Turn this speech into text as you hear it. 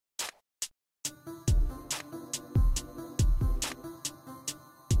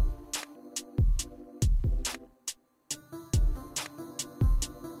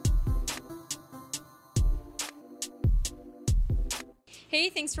Hey,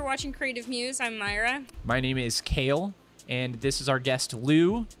 thanks for watching Creative Muse. I'm Myra. My name is Kale, and this is our guest,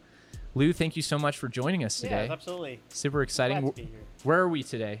 Lou. Lou, thank you so much for joining us today. Yeah, absolutely. Super exciting. Glad to be here. Where are we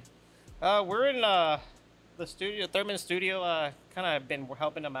today? We're in the studio, Thurman Studio. Kind of been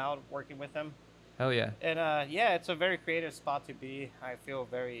helping them out, working with them. Hell yeah. And yeah, it's a very creative spot to be. I feel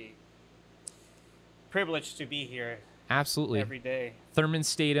very privileged to be here. Absolutely. Every day. Thurman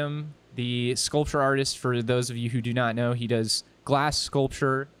Statham, the sculpture artist, for those of you who do not know, he does glass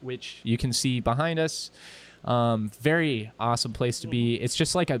sculpture, which you can see behind us. Very awesome place to be. It's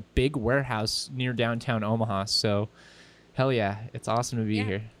just like a big warehouse near downtown Omaha. So hell yeah, it's awesome to be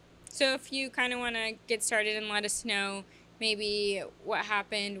here. So if you kind of want to get started and let us know maybe what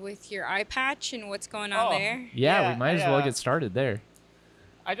happened with your eye patch and what's going on there. Yeah, we might as well get started there.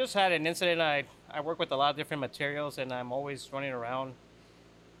 I just had an incident. I work with a lot of different materials, and I'm always running around.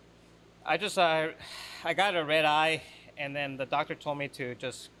 I got a red eye, and then the doctor told me to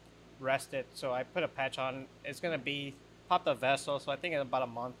just rest it. So I put a patch on. It's going to be popped a vessel, so I think in about a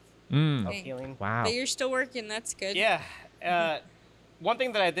month of healing. Wow. But you're still working. That's good. Yeah. One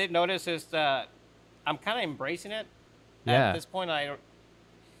thing that I did notice is that I'm kind of embracing it. Yeah. At this point, I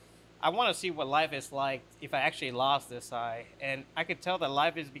want to see what life is like if I actually lost this eye. And I could tell that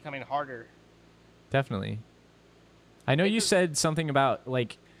life is becoming harder. Definitely. I know you said something about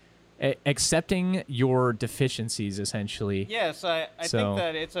like accepting your deficiencies, essentially. Yes, I think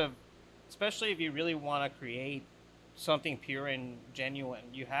that especially if you really want to create something pure and genuine,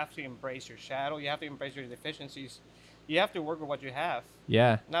 you have to embrace your shadow. You have to embrace your deficiencies. You have to work with what you have.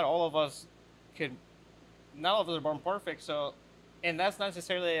 Yeah. Not all of us are born perfect, and that's not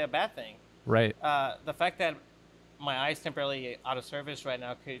necessarily a bad thing. Right. The fact that my eye's temporarily out of service right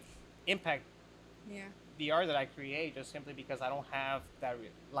now could impact the art that I create just simply because I don't have that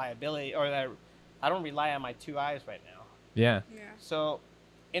reliability, or that I don't rely on my two eyes right now. Yeah. So,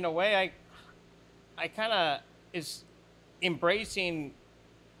 in a way, I kind of is embracing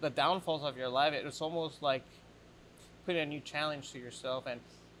the downfalls of your life. It's almost like putting a new challenge to yourself and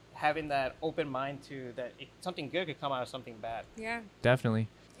having that open mind to that something good could come out of something bad. Yeah. Definitely.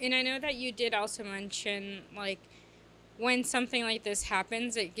 And I know that you did also mention, like, when something like this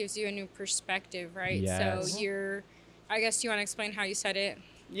happens, it gives you a new perspective, right? Yes. So I guess you want to explain how you said it?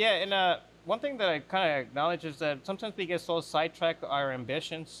 Yeah, and one thing that I kind of acknowledge is that sometimes we get so sidetracked, our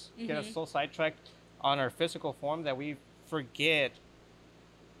ambitions get us so sidetracked on our physical form that we forget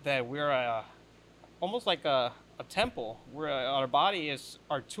that we're almost like a temple. Our body is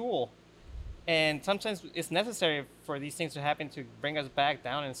our tool. And sometimes it's necessary for these things to happen to bring us back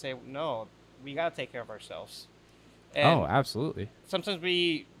down and say, no, we got to take care of ourselves. And absolutely. sometimes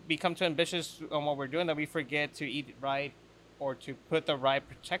we become too ambitious on what we're doing that we forget to eat right or to put the right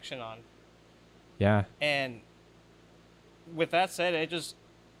protection on. Yeah. And with that said,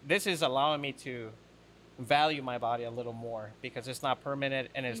 this is allowing me to value my body a little more because it's not permanent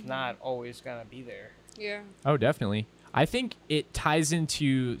and it's not always going to be there. Yeah. Oh, definitely. I think it ties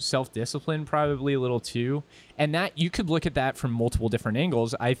into self-discipline probably a little too. And that you could look at that from multiple different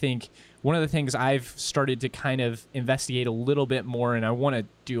angles. I think one of the things I've started to kind of investigate a little bit more, and I want to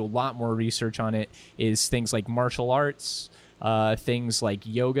do a lot more research on it, is things like martial arts, things like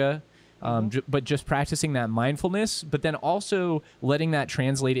yoga, but just practicing that mindfulness, but then also letting that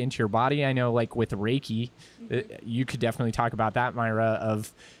translate into your body. I know like with Reiki, you could definitely talk about that, Myra,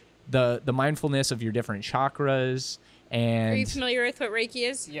 of the mindfulness of your different chakras. And are you familiar with what Reiki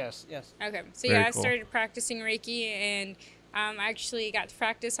is? Yes. Okay. So Very I cool. started practicing Reiki, and I actually got to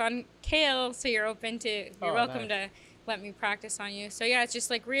practice on Kale. So you're welcome to let me practice on you. So yeah, it's just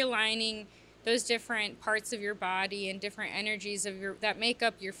like realigning those different parts of your body and different energies that make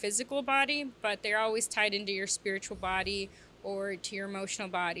up your physical body, but they're always tied into your spiritual body or to your emotional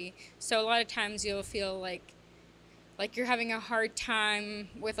body. So a lot of times you'll feel like you're having a hard time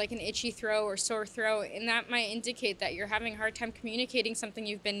with like an itchy throat or sore throat, and that might indicate that you're having a hard time communicating something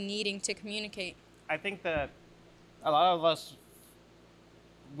you've been needing to communicate. I think that a lot of us,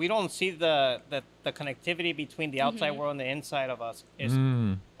 we don't see the connectivity between the outside world and the inside of us is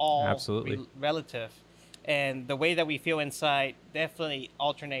all absolutely relative. And the way that we feel inside definitely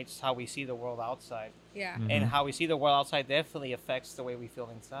alternates how we see the world outside. Yeah. And how we see the world outside definitely affects the way we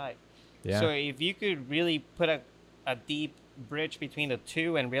feel inside. Yeah. So if you could really put a deep bridge between the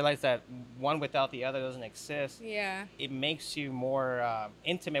two and realize that one without the other doesn't exist, it makes you more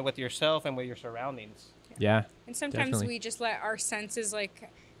intimate with yourself and with your surroundings. Yeah. And sometimes definitely. we just let our senses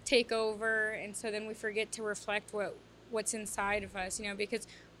like take over, and so then we forget to reflect what's inside of us, because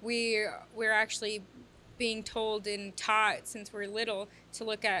we're actually being told and taught since we're little to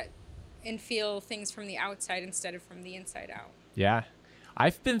look at and feel things from the outside instead of from the inside out. Yeah.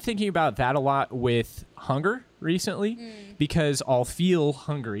 I've been thinking about that a lot with hunger recently because I'll feel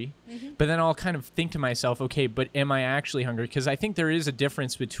hungry, but then I'll kind of think to myself, okay, but am I actually hungry? Because I think there is a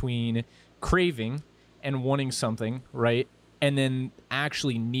difference between craving and wanting something, right? And then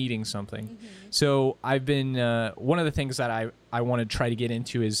actually needing something. So I've been, one of the things that I want to try to get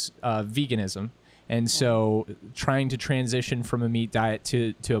into is veganism. And so trying to transition from a meat diet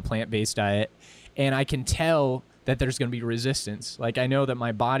to a plant-based diet. And I can tell that there's going to be resistance. Like, I know that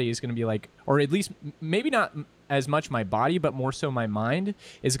my body is going to be like, or at least maybe not as much my body, but more so my mind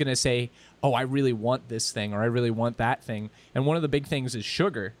is going to say, oh, I really want this thing, or I really want that thing. And one of the big things is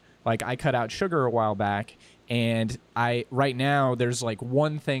sugar. Like, I cut out sugar a while back, and right now there's like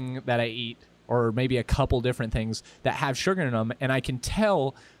one thing that I eat, or maybe a couple different things that have sugar in them. And I can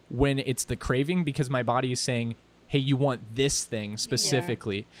tell when it's the craving because my body is saying, hey, you want this thing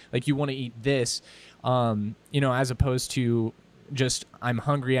specifically. Like, you want to eat this, as opposed to just, I'm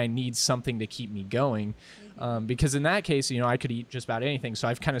hungry, I need something to keep me going. Because in that case, I could eat just about anything. So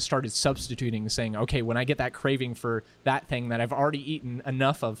I've kind of started substituting, saying, okay, when I get that craving for that thing that I've already eaten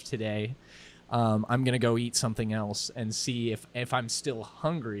enough of today, I'm going to go eat something else and see if I'm still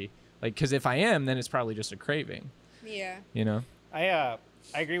hungry. Like, because if I am, then it's probably just a craving. Yeah. I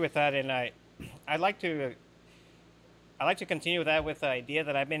agree with that, and I like to continue with that with the idea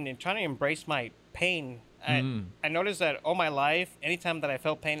that I've been trying to embrace my pain. I noticed that all my life, anytime that I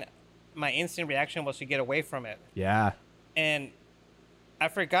felt pain, my instant reaction was to get away from it. Yeah. And I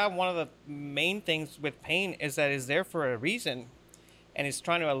forgot one of the main things with pain is that it's there for a reason, and it's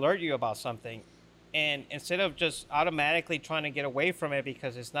trying to alert you about something. And instead of just automatically trying to get away from it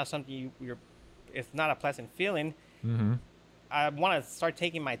because it's not something it's not a pleasant feeling, I want to start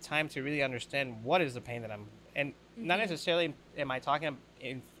taking my time to really understand what is the pain that and not necessarily am I talking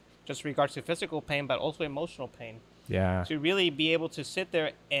in just regards to physical pain, but also emotional pain. Yeah. To really be able to sit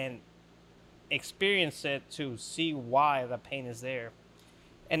there and experience it, to see why the pain is there.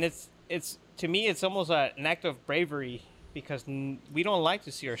 And it's to me, it's almost an act of bravery because we don't like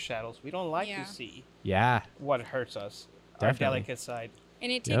to see our shadows. We don't like to see what hurts us, our delicate side.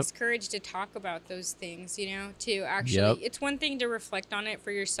 And it takes courage to talk about those things, to actually, it's one thing to reflect on it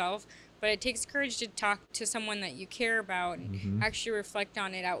for yourself, but it takes courage to talk to someone that you care about and actually reflect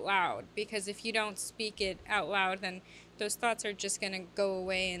on it out loud. Because if you don't speak it out loud, then those thoughts are just going to go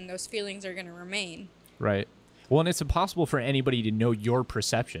away and those feelings are going to remain. Right. Well, and it's impossible for anybody to know your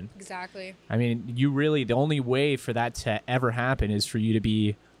perception. Exactly. I mean, the only way for that to ever happen is for you to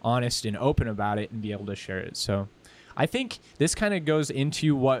be honest and open about it and be able to share it. So I think this kind of goes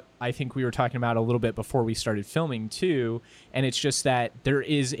into what I think we were talking about a little bit before we started filming too. And it's just that there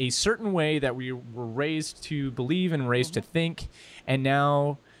is a certain way that we were raised to believe and raised to think. And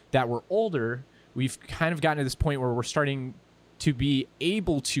now that we're older, we've kind of gotten to this point where we're starting to be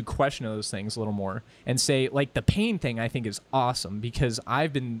able to question those things a little more and say, like, the pain thing I think is awesome because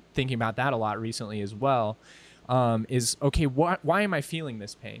I've been thinking about that a lot recently as well. Is, okay, why am I feeling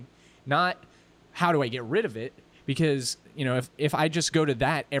this pain? Not how do I get rid of it? Because, if I just go to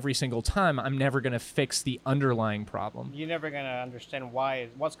that every single time, I'm never going to fix the underlying problem. You're never going to understand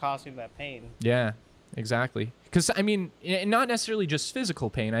what's causing that pain. Yeah, exactly. Because, I mean, not necessarily just physical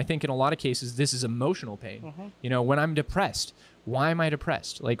pain. I think in a lot of cases, this is emotional pain. When I'm depressed, why am I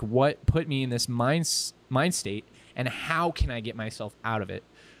depressed? Like, what put me in this mind state, and how can I get myself out of it?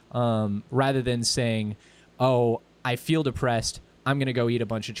 Rather than saying, oh, I feel depressed, I'm going to go eat a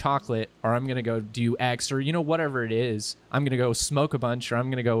bunch of chocolate, or I'm going to go do X, or, whatever it is. I'm going to go smoke a bunch, or I'm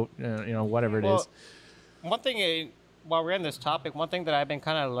going to go, whatever it is. One thing, while we're on this topic, one thing that I've been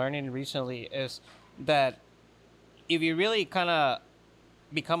kind of learning recently is that if you really kind of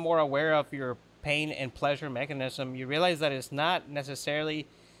become more aware of your pain and pleasure mechanism, you realize that it's not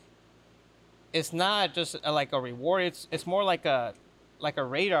just like a reward. It's more like a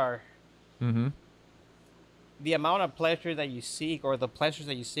radar. The amount of pleasure that you seek, or the pleasures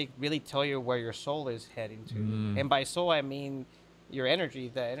that you seek, really tell you where your soul is heading to. And by soul, I mean your energy,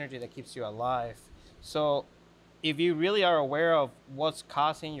 the energy that keeps you alive. So if you really are aware of what's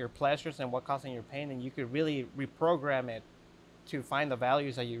causing your pleasures and what's causing your pain, then you could really reprogram it to find the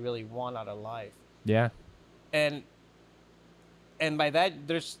values that you really want out of life. Yeah. And by that,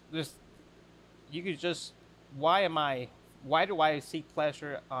 there's you could just, why do I seek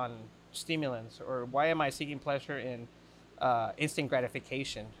pleasure on stimulants, or why am I seeking pleasure in instant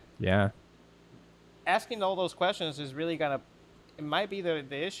gratification? Yeah. Asking all those questions is really it might be the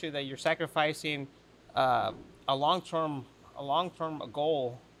issue that you're sacrificing a long-term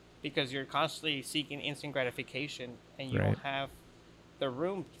goal because you're constantly seeking instant gratification, and you don't have the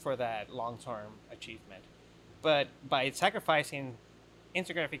room for that long-term achievement. But by sacrificing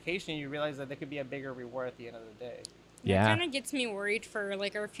instant gratification, you realize that there could be a bigger reward at the end of the day. Yeah. It kind of gets me worried for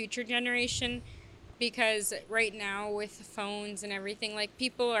like our future generation, because right now with phones and everything, like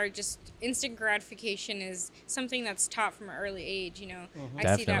people are just, instant gratification is something that's taught from an early age, you know. I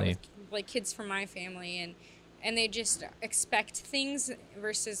see that Definitely. with like kids from my family, and they just expect things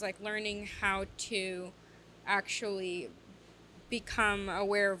versus like learning how to actually become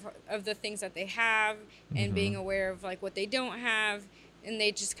aware of the things that they have and being aware of like what they don't have, and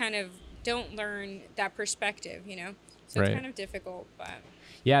they just kind of don't learn that perspective, you know. So Right. it's kind of difficult, but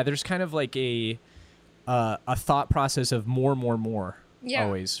Yeah, there's kind of like a thought process of more Yeah.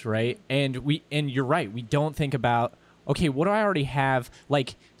 always, right? And you're right, we don't think about, okay, what do I already have?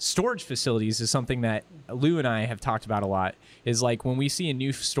 Like storage facilities is something that Lou and I have talked about a lot. Is like when we see a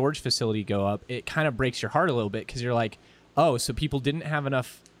new storage facility go up, it kind of breaks your heart a little bit, because you're like, oh, so people didn't have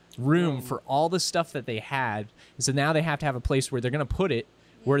enough room for all the stuff that they had, and so now they have to have a place where they're going to put it,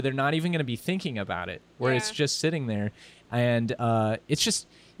 where they're not even going to be thinking about it, where it's Yeah. just sitting there. And it's just,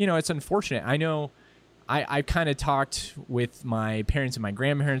 it's unfortunate. I know I kind of talked with my parents and my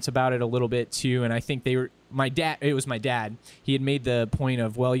grandparents about it a little bit too, and I think it was my dad. He had made the point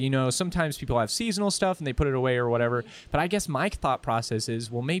of, well, sometimes people have seasonal stuff and they put it away or whatever. But I guess my thought process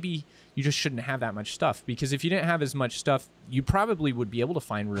is, well, maybe you just shouldn't have that much stuff, because if you didn't have as much stuff, you probably would be able to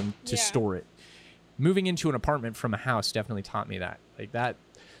find room to Yeah. store it. Moving into an apartment from a house definitely taught me that. Like that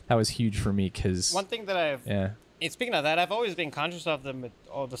was huge for me, because One thing that I've yeah. and speaking of that, I've always been conscious of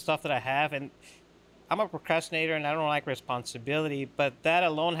the stuff that I have, and I'm a procrastinator and I don't like responsibility, but that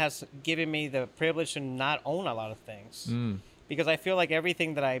alone has given me the privilege to not own a lot of things. Because I feel like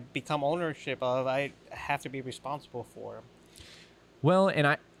everything that I become ownership of, I have to be responsible for. Well,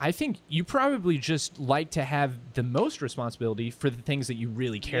 and I think you probably just like to have the most responsibility for the things that you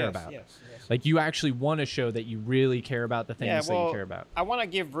really care about. Yes. Like you actually want to show that you really care about the things that you care about. I want to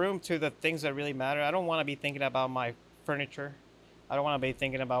give room to the things that really matter. I don't want to be thinking about my furniture. I don't want to be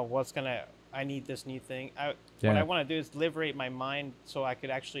thinking about I need this new thing. What Yeah. I want to do is liberate my mind so I could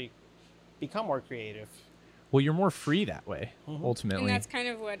actually become more creative. Well, you're more free that way, ultimately. and that's kind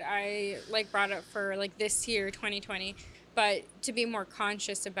of what I like brought up for like this year 2020, but to be more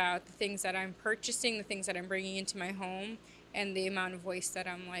conscious about the things that I'm purchasing, the things that I'm bringing into my home, and the amount of waste that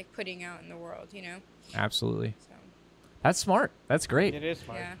I'm like putting out in the world, you know. Absolutely. So That's smart. That's great. It is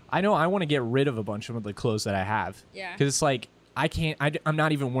fun. yeah. I know I want to get rid of a bunch of the clothes that I have. Yeah. Because it's like, I'm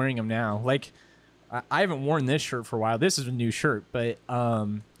not even wearing them now. Like, I haven't worn this shirt for a while. This is a new shirt, but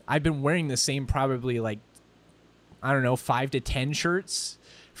I've been wearing the same probably like, I don't know, 5 to 10 shirts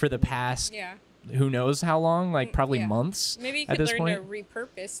for the past, Yeah. who knows how long, like probably Yeah. months Maybe you at could this learn point. to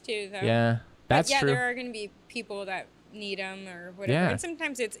repurpose too, though. Yeah, that's but yeah, true. there are going to be people that need them or whatever. Yeah. And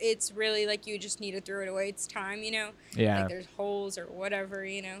sometimes it's really like you just need to throw it away. It's time, you know. Yeah. Like there's holes or whatever,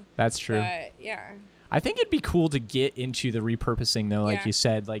 you know. That's true. But yeah. I think it'd be cool to get into the repurposing though, like Yeah. you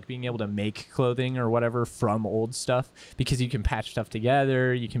said, like being able to make clothing or whatever from old stuff, because you can patch stuff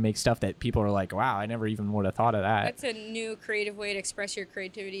together. You can make stuff that people are like, wow, I never even would have thought of that. That's a new creative way to express your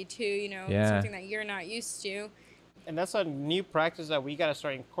creativity too, you know. Yeah. Something that you're not used to. And that's a new practice that we got to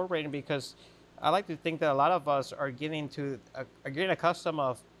start incorporating, because I like to think that a lot of us are getting accustomed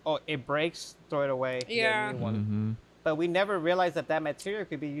of, oh, it breaks, throw it away, get Yeah. a new one. Mhm. But we never realized that material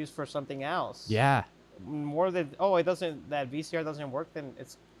could be used for something else. Yeah. More than, that VCR doesn't work, then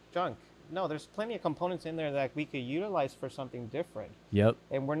it's junk. No, there's plenty of components in there that we could utilize for something different. Yep.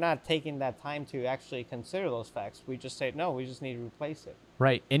 And we're not taking that time to actually consider those facts. We just say, no, we just need to replace it.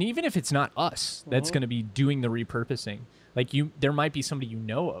 Right. And even if it's not us that's going to be doing the repurposing, like there might be somebody you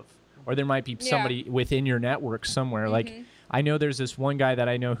know of, or there might be Yeah. somebody within your network somewhere. Like I know there's this one guy that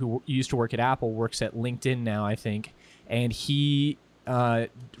I know who used to work at Apple, works at LinkedIn now, I think, and he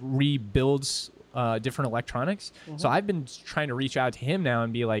rebuilds different electronics. So I've been trying to reach out to him now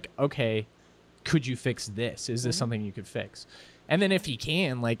and be like, okay, could you fix this? Is this something you could fix? And then if he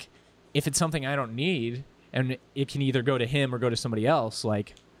can, like, if it's something I don't need and it can either go to him or go to somebody else,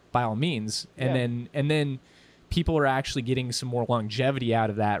 like, by all means. And Yeah. then people are actually getting some more longevity out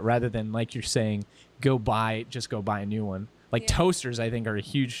of that, rather than, like you're saying, go buy a new one. Like Yeah. toasters, I think, are a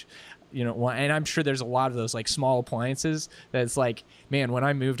huge, one, and I'm sure there's a lot of those like small appliances that's like, man, when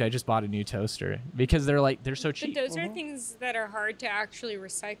I moved, I just bought a new toaster, because they're so But cheap. those are things that are hard to actually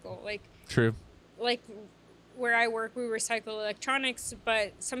recycle. True. Like where I work, we recycle electronics,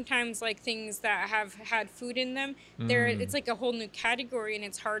 but sometimes like things that have had food in them, it's like a whole new category, and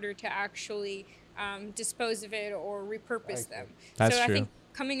it's harder to actually dispose of it or repurpose them. That's so true. I think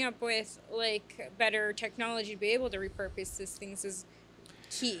coming up with like better technology to be able to repurpose these things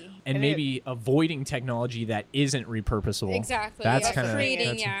key. And maybe avoiding technology that isn't repurposable. Exactly. That's yeah. kind of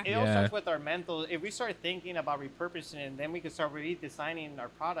creating. It all starts with our mental. If we start thinking about repurposing it, then we can start redesigning our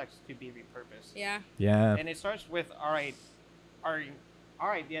products to be repurposed. Yeah. Yeah. And it starts with our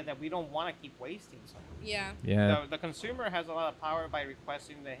idea that we don't want to keep wasting something. Yeah. Yeah. The consumer has a lot of power by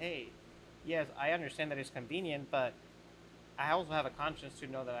requesting that, hey, yes, I understand that it's convenient, but I also have a conscience to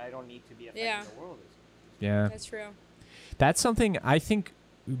know that I don't need to be affecting the world. Yeah. That's true. That's something I think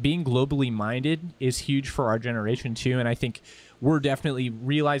being globally minded is huge for our generation too. And I think we're definitely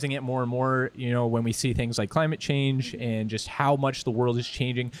realizing it more and more, you know, when we see things like climate change and just how much the world is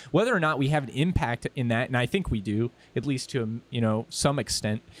changing, whether or not we have an impact in that. And I think we do, at least to, you know, some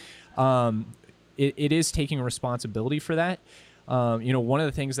extent. It is taking responsibility for that. You know, one of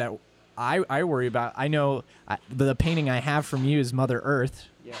the things that I worry about, I know the painting I have from you is Mother Earth.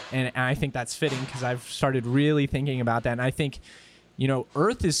 Yeah. And I think that's fitting because I've started really thinking about that. And I think, you know,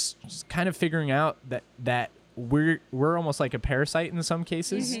 Earth is kind of figuring out that we're almost like a parasite in some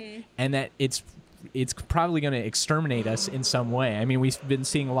cases, and that it's probably going to exterminate us in some way. I mean, we've been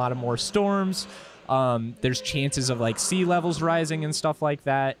seeing a lot of more storms. There's chances of like sea levels rising and stuff like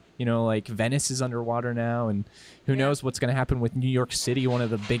that. You know, like Venice is underwater now, and who knows what's going to happen with New York City, one of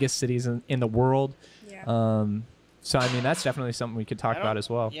the biggest cities in the world. Yeah. So, I mean, that's definitely something we could talk about as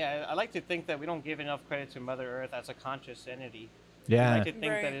well. Yeah, I like to think that we don't give enough credit to Mother Earth as a conscious entity. Yeah. I like to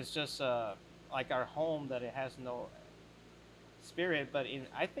think that it's just like our home, that it has no spirit, but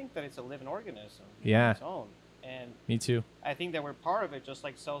I think that it's a living organism on its own. And me too. I think that we're part of it, just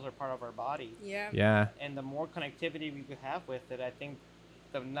like cells are part of our body. Yeah. Yeah. And the more connectivity we could have with it, I think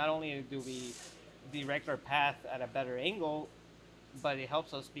that not only do we direct our path at a better angle, but it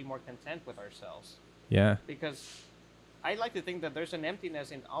helps us be more content with ourselves. Yeah. Because I like to think that there's an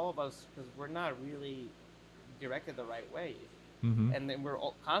emptiness in all of us because we're not really directed the right way. Mm-hmm. And then we're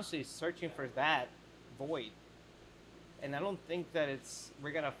constantly searching for that void. And I don't think that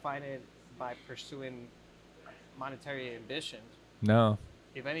we're going to find it by pursuing monetary ambition. No.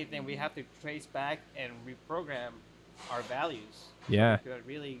 If anything, we have to trace back and reprogram our values. Yeah. To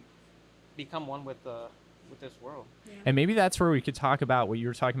really become one with this world. Yeah. And maybe that's where we could talk about what you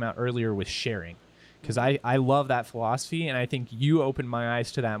were talking about earlier with sharing. Because I love that philosophy, and I think you opened my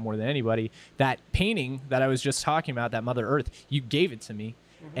eyes to that more than anybody. That painting that I was just talking about, that Mother Earth, you gave it to me.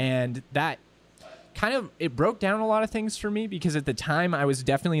 And that kind of, it broke down a lot of things for me, because at the time I was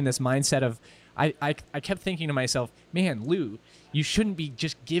definitely in this mindset of, I kept thinking to myself, man, Lou, you shouldn't be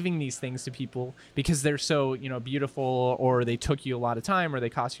just giving these things to people because they're so, you know, beautiful, or they took you a lot of time, or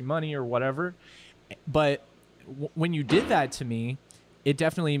they cost you money, or whatever. But when you did that to me, it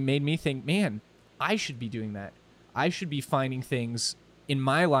definitely made me think, man, I should be doing that. I should be finding things in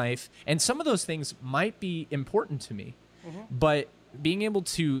my life, and some of those things might be important to me, but being able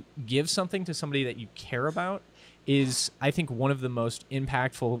to give something to somebody that you care about is, I think, one of the most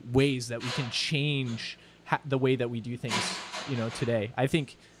impactful ways that we can change the way that we do things, you know, today. I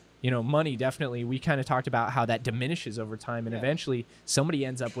think, you know, money, definitely, we kind of talked about how that diminishes over time, and eventually somebody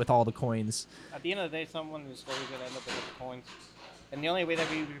ends up with all the coins. At the end of the day, someone is always going to end up with the coins. And the only way that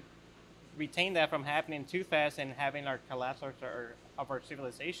we retain that from happening too fast and having our collapse of our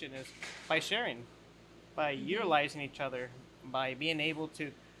civilization is by sharing, by utilizing each other, by being able to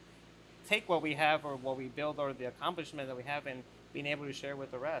take what we have or what we build or the accomplishment that we have and being able to share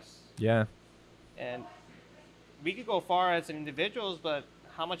with the rest. Yeah. And we could go far as individuals, but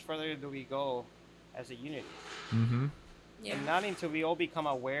how much further do we go as a unity? Mm-hmm. Yeah. And not until we all become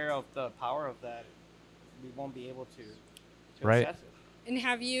aware of the power of that, we won't be able to Right. access it. And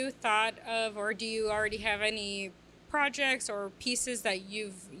have you thought of, or do you already have any projects or pieces that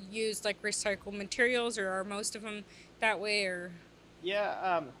you've used, like recycled materials, or are most of them that way? Or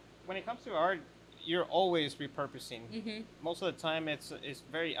Yeah, when it comes to art, you're always repurposing. Mhm. Most of the time, it's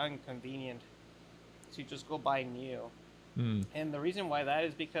very inconvenient to just go buy new. Mm. And the reason why that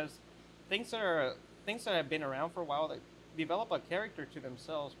is because things that have been around for a while, they develop a character to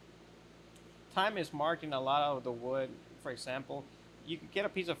themselves. Time is marked in a lot of the wood. For example, you could get a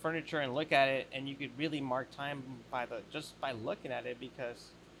piece of furniture and look at it, and you could really mark time just by looking at it, because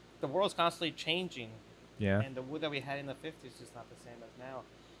the world's constantly changing. Yeah. And the wood that we had in the 50s is not the same as now.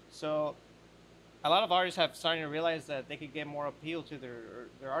 So a lot of artists have started to realize that they could get more appeal to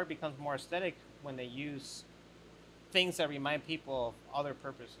their art becomes more aesthetic when they use things that remind people of other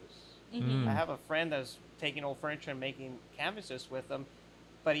purposes. Mm. I have a friend that's taking old furniture and making canvases with them,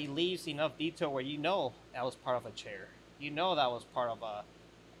 but he leaves enough detail where you know that was part of a chair. You know that was part of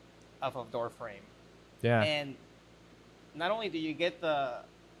a door frame. Yeah. And not only do you get the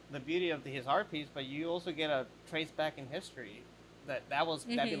beauty of his art piece, but you also get a trace back in history. that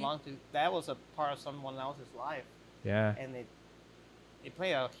belonged to, that was a part of someone else's life. Yeah. And it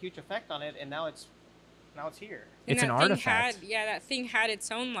played a huge effect on it, and now it's here. And it's an artifact. That thing had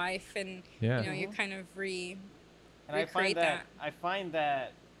its own life, and you kind of And I find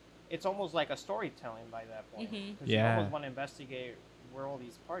that it's almost like a storytelling by that point. Because you almost want to investigate where all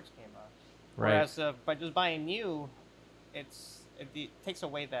these parts came out. Right. Whereas by just buying new, it takes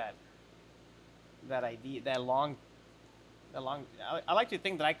away that idea, that long. I like to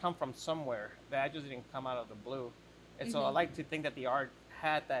think that I come from somewhere, that I just didn't come out of the blue, and so I like to think that the art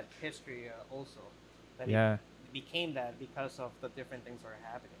had that history also. That it became that because of the different things that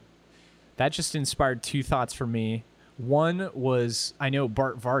are happening. That just inspired two thoughts for me. One was, I know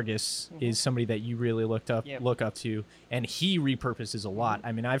Bart Vargas is somebody that you really look up to, and he repurposes a lot.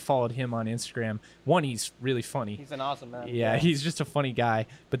 I mean, I've followed him on Instagram. One, he's really funny. He's an awesome man. Yeah, he's just a funny guy.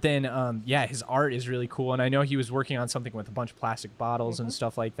 But then, his art is really cool, and I know he was working on something with a bunch of plastic bottles and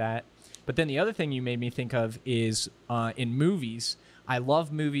stuff like that. But then the other thing you made me think of is in movies. I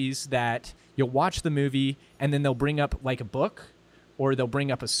love movies that you'll watch the movie, and then they'll bring up like a book, or they'll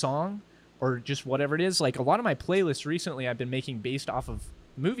bring up a song, or just whatever it is. Like a lot of my playlists recently I've been making based off of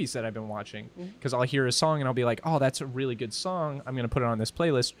movies that I've been watching, because I'll hear a song and I'll be like, oh, that's a really good song, I'm going to put it on this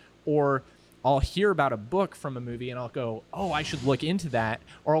playlist. Or I'll hear about a book from a movie and I'll go, oh, I should look into that.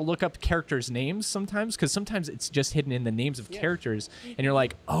 Or I'll look up characters' names sometimes, because sometimes it's just hidden in the names of characters, and you're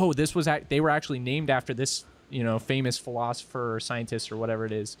like, oh, they were actually named after this, famous philosopher or scientist or whatever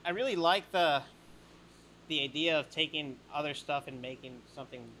it is. I really like the idea of taking other stuff and making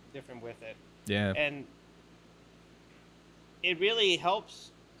something different with it. Yeah. And it really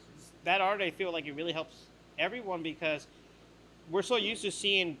helps. That art, I feel like it really helps everyone, because we're so used to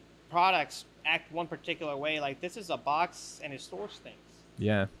seeing products act one particular way. Like, this is a box and it stores things.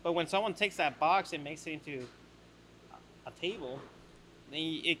 Yeah. But when someone takes that box and makes it into a table,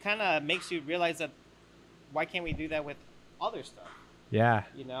 it kind of makes you realize that why can't we do that with other stuff? Yeah.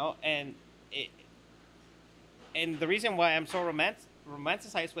 And the reason why I'm so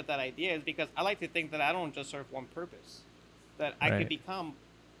romanticized with that idea is because I like to think that I don't just serve one purpose, that I could become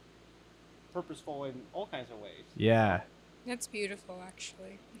purposeful in all kinds of ways. Yeah. That's beautiful,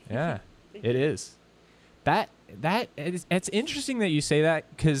 actually. Yeah, it is. It's interesting that you say that,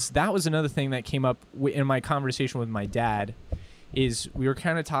 because that was another thing that came up in my conversation with my dad. Is we were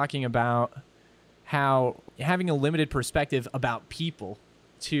kind of talking about how having a limited perspective about people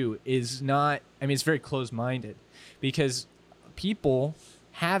too is not, it's very closed-minded, because people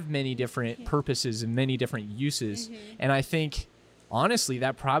have many different purposes and many different uses. And I think, honestly,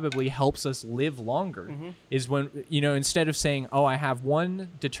 that probably helps us live longer, is when, instead of saying, oh, I have one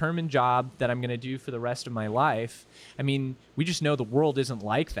determined job that I'm going to do for the rest of my life. We just know the world isn't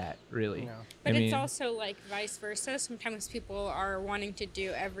like that, really. No. But it's also like vice versa. Sometimes people are wanting to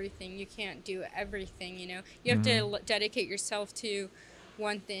do everything. You can't do everything, You have to dedicate yourself to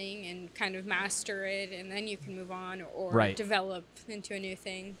one thing and kind of master it, and then you can move on or develop into a new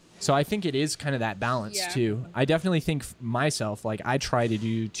thing. So I think it is kind of that balance too. I definitely think myself, like, I try to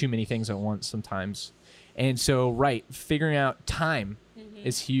do too many things at once sometimes. And so, figuring out time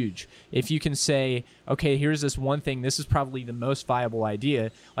is huge. If you can say, okay, here's this one thing, this is probably the most viable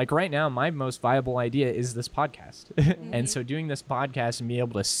idea. Like right now, my most viable idea is this podcast. And so doing this podcast and being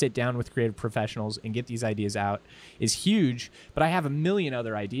able to sit down with creative professionals and get these ideas out is huge. But I have a million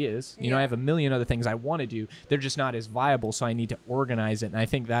other ideas. I have a million other things I want to do. They're just not as viable, so I need to organize it. And I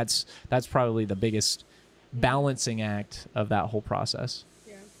think that's probably the biggest balancing act of that whole process.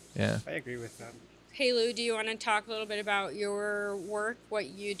 Yeah. I agree with that. Hey, Lou, do you want to talk a little bit about your work, what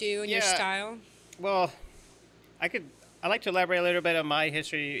you do, and your style? Well, I like to elaborate a little bit on my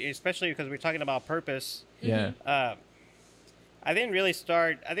history, especially because we're talking about purpose. Yeah. I didn't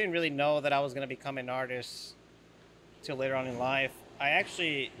really know that I was going to become an artist till later on in life. I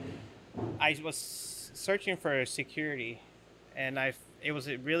was searching for security, and it was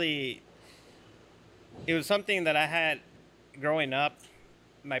something that I had growing up.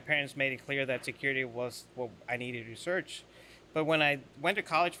 My parents made it clear that security was what I needed to research. But when I went to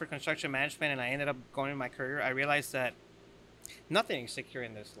college for construction management and I ended up going in my career, I realized that nothing is secure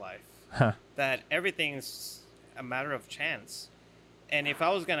in this life. That everything's a matter of chance. And if I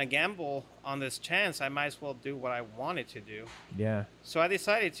was going to gamble on this chance, I might as well do what I wanted to do. Yeah. So I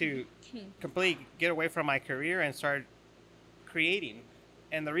decided to completely get away from my career and start creating.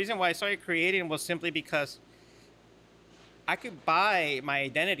 And the reason why I started creating was simply because I could buy my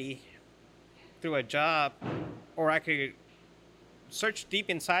identity through a job, or I could search deep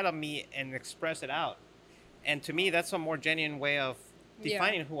inside of me and express it out. And to me, that's a more genuine way of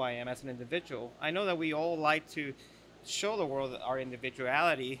defining who I am as an individual. I know that we all like to show the world our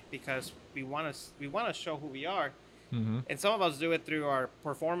individuality because we want to show who we are. Mm-hmm. And some of us do it through our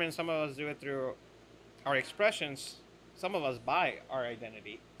performance. Some of us do it through our expressions. Some of us buy our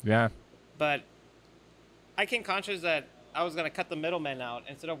identity. Yeah. But I came conscious that I was going to cut the middleman out.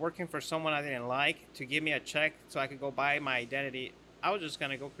 Instead of working for someone I didn't like to give me a check so I could go buy my identity, I was just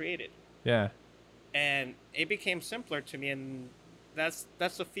going to go create it. Yeah. And it became simpler to me. And that's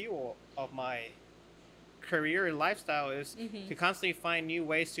the fuel of my career and lifestyle is to constantly find new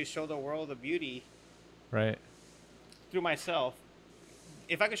ways to show the world the beauty. Right. Through myself.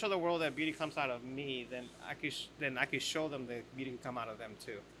 If I could show the world that beauty comes out of me, then I could show them the beauty could come out of them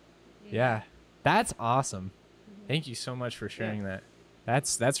too. Yeah. That's awesome. Thank you so much for sharing that.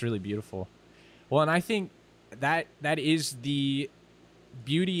 That's really beautiful. Well, and I think that is the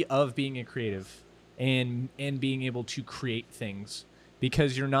beauty of being a creative and being able to create things,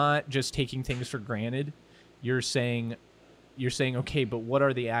 because you're not just taking things for granted. You're saying, okay, but what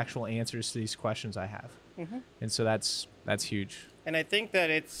are the actual answers to these questions I have? Mm-hmm. And so that's huge. And I think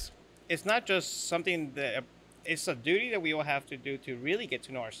that it's not just something that it's a duty that we all have to do to really get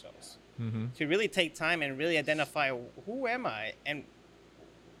to know ourselves, to really take time and really identify who am I, and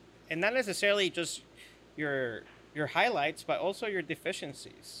not necessarily just your highlights, but also your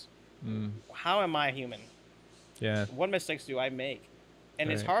deficiencies. How am I human? Yeah. What mistakes do I make?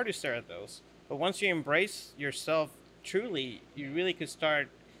 And it's hard to stare at those. But once you embrace yourself truly, you really could start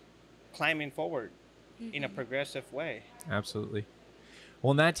climbing forward in a progressive way. Absolutely.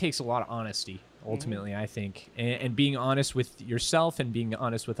 Well, and that takes a lot of honesty, ultimately, I think, and being honest with yourself and being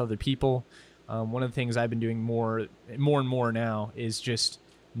honest with other people. One of the things I've been doing more and more now is just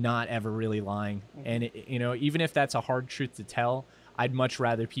not ever really lying. And even if that's a hard truth to tell, I'd much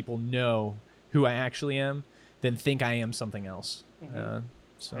rather people know who I actually am than think I am something else.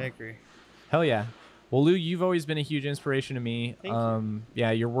 So I agree. Hell yeah. Well, Lou, you've always been a huge inspiration to me. Thank you.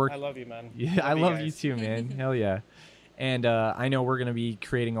 Yeah, your work. I love you, man. Yeah, I love you too, man. Hell yeah. And I know we're going to be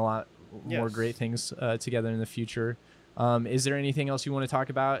creating a lot more great things together in the future. Is there anything else you want to talk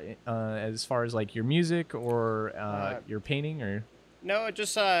about as far as like your music or your painting or? No,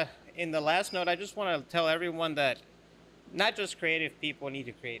 just in the last note, I just want to tell everyone that not just creative people need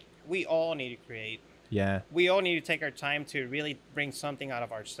to create. We all need to create. Yeah. We all need to take our time to really bring something out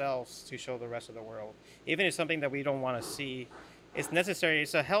of ourselves to show the rest of the world. Even if it's something that we don't want to see, it's necessary.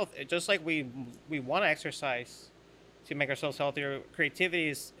 It's a health. Just like we want to exercise to make ourselves healthier, creativity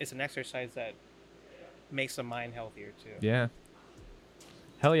is an exercise that makes the mind healthier too. Yeah.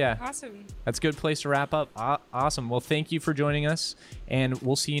 Hell yeah. Awesome. That's a good place to wrap up. Awesome. Well, thank you for joining us, and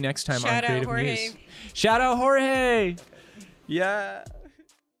we'll see you next time on Creative News. Shout out Jorge. Yeah.